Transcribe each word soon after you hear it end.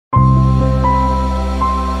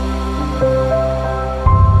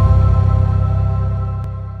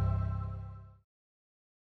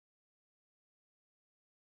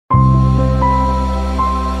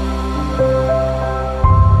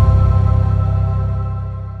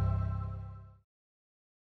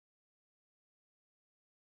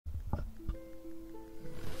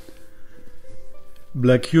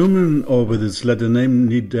Black cumin, or with its Latin name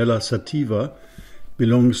Nigella sativa,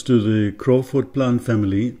 belongs to the Crawford plant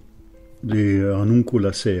family, the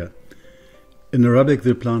anukulasea. In Arabic,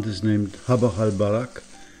 the plant is named habba al-barak,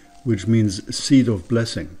 which means seed of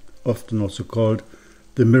blessing, often also called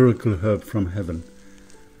the miracle herb from heaven.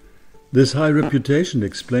 This high reputation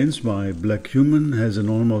explains why black cumin has an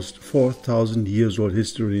almost 4,000 years old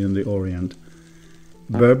history in the Orient.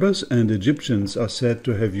 Berbers and Egyptians are said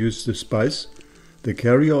to have used the spice, the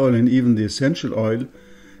carrier oil and even the essential oil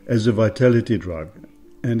as a vitality drug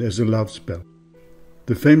and as a love spell.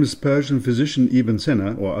 The famous Persian physician Ibn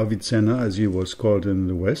Sina, or Avicenna as he was called in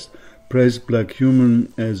the West, praised black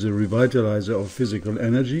cumin as a revitalizer of physical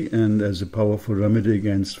energy and as a powerful remedy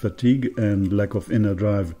against fatigue and lack of inner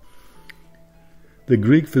drive. The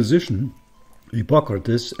Greek physician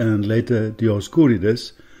Hippocrates and later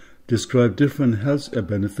Dioscurides described different health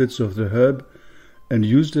benefits of the herb and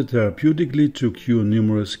used it therapeutically to cure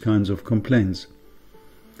numerous kinds of complaints.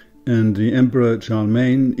 And the Emperor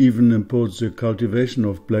Charlemagne even imposed the cultivation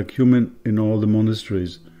of black cumin in all the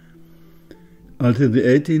monasteries. Until the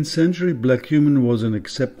 18th century, black cumin was an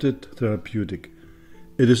accepted therapeutic.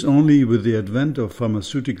 It is only with the advent of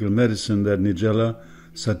pharmaceutical medicine that Nigella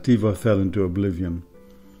sativa fell into oblivion.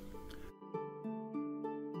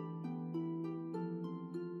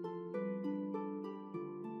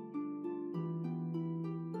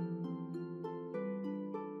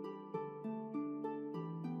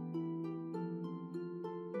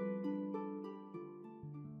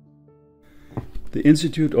 The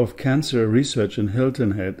Institute of Cancer Research in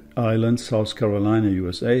Hilton Head Island, South Carolina,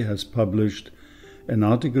 USA, has published an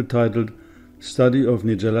article titled Study of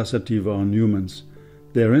Nigella sativa on Humans.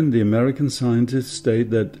 Therein, the American scientists state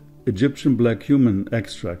that Egyptian black cumin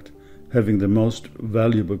extract, having the most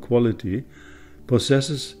valuable quality,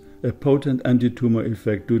 possesses a potent anti-tumor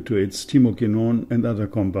effect due to its thymoquinone and other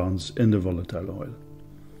compounds in the volatile oil.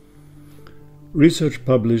 Research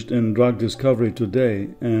published in Drug Discovery Today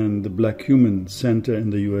and the Black Cumin Center in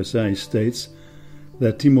the USA states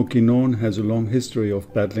that thymoquinone has a long history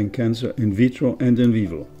of battling cancer in vitro and in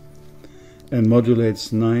vivo and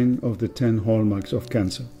modulates 9 of the 10 hallmarks of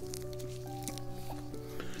cancer.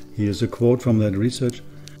 Here's a quote from that research.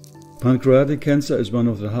 Pancreatic cancer is one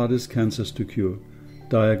of the hardest cancers to cure,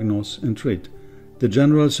 diagnose and treat. The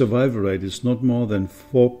general survival rate is not more than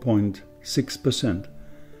 4.6%.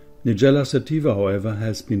 Nigella sativa, however,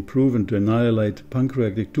 has been proven to annihilate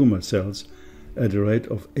pancreatic tumor cells at a rate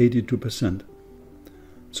of 82%.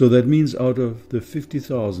 So that means out of the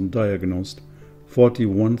 50,000 diagnosed,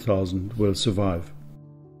 41,000 will survive.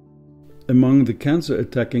 Among the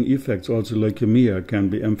cancer-attacking effects, also leukemia can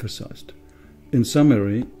be emphasized. In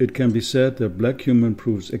summary, it can be said that black cumin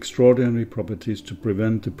proves extraordinary properties to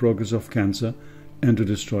prevent the progress of cancer and to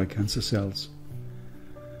destroy cancer cells.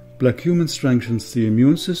 Black cumin strengthens the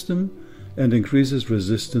immune system and increases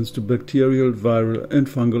resistance to bacterial, viral and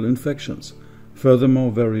fungal infections.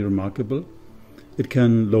 Furthermore, very remarkable, it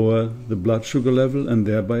can lower the blood sugar level and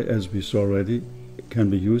thereby, as we saw already,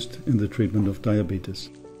 can be used in the treatment of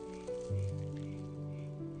diabetes.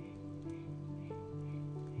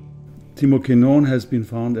 Thymoquinone has been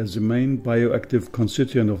found as the main bioactive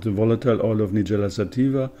constituent of the volatile oil of Nigella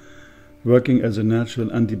sativa, working as a natural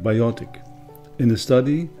antibiotic. In the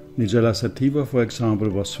study, Nigella sativa, for example,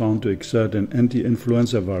 was found to exert an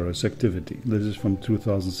anti-influenza virus activity. This is from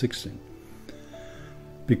 2016.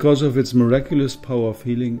 Because of its miraculous power of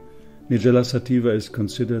healing, Nigella sativa is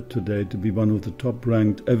considered today to be one of the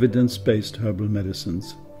top-ranked evidence-based herbal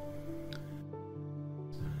medicines.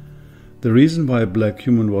 The reason why black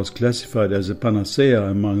cumin was classified as a panacea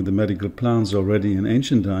among the medical plants already in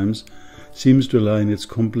ancient times seems to lie in its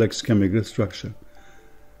complex chemical structure.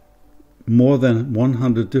 More than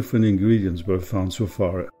 100 different ingredients were found so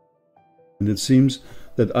far, and it seems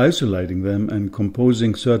that isolating them and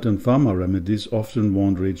composing certain pharma remedies often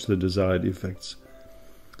won't reach the desired effects.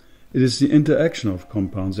 It is the interaction of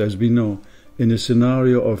compounds, as we know, in a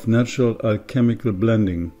scenario of natural alchemical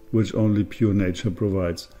blending, which only pure nature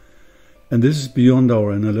provides. And this is beyond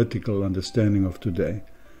our analytical understanding of today,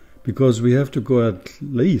 because we have to go at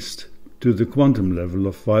least to the quantum level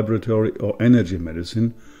of vibratory or energy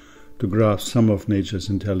medicine to grasp some of nature's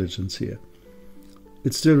intelligence here.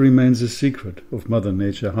 It still remains a secret of Mother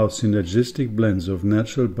Nature how synergistic blends of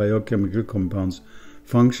natural biochemical compounds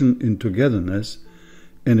function in togetherness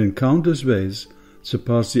and in countless ways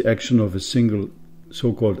surpass the action of a single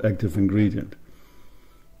so-called active ingredient.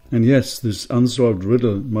 And yes, this unsolved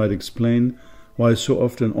riddle might explain why so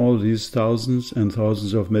often all these thousands and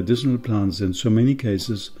thousands of medicinal plants in so many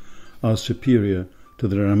cases are superior to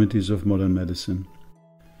the remedies of modern medicine.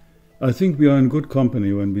 I think we are in good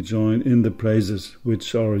company when we join in the praises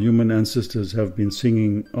which our human ancestors have been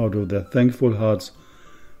singing out of their thankful hearts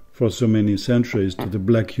for so many centuries to the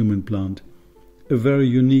black human plant, a very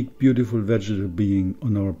unique, beautiful vegetable being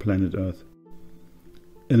on our planet Earth.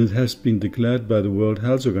 And it has been declared by the World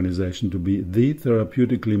Health Organization to be the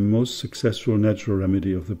therapeutically most successful natural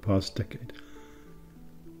remedy of the past decade.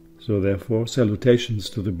 So therefore, salutations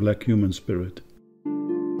to the black human spirit.